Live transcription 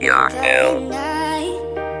RM.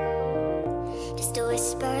 Just a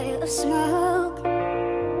whisper of smoke.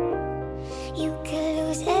 You could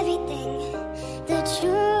lose everything. The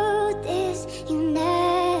truth is, you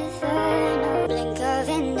never know. Blink of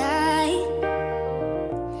an eye.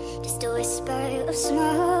 Just a whisper of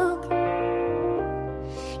smoke.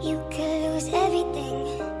 You could lose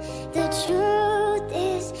everything. The truth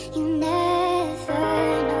is, you never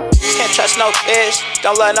know. Can't trust no bitch,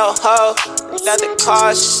 don't let no hoe. Another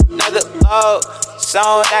cost, another load.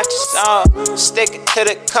 Zone after zone, sticking to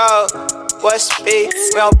the code. What's beef?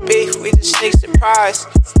 We don't beef, we just sneak surprise.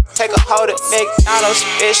 Take a hold of McDonald's,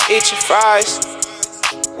 bitch, eat your fries.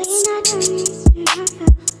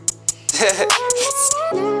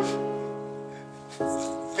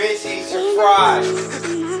 Bitch, eat your fries.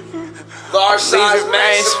 Large size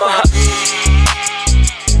maximum.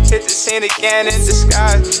 Hit the scene again in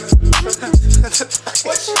disguise.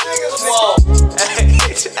 What you niggas want?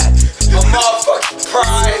 A motherfucking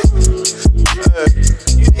prize.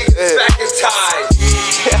 You niggas back in ties.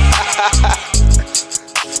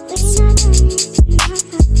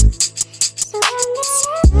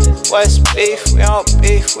 What's beef? We don't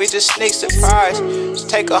beef, we just sneak surprise. Just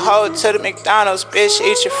take a hold to the McDonald's, bitch,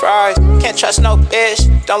 eat your fries. Can't trust no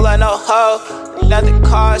bitch, don't let no hoe. Another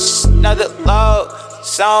cost, another load.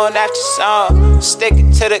 Zone after zone,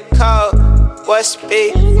 sticking to the code. What's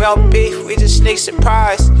beef? We don't beef, we just sneak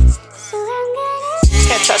surprise.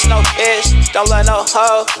 Can't trust no bitch, don't let no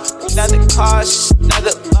hoe. Another cost,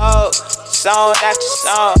 another load. Zone after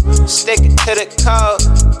zone, sticking to the code.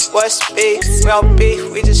 What's beef? We don't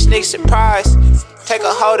beef, we just sneak surprise. Take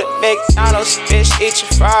a hold of McDonald's, bitch, eat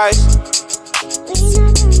your fries.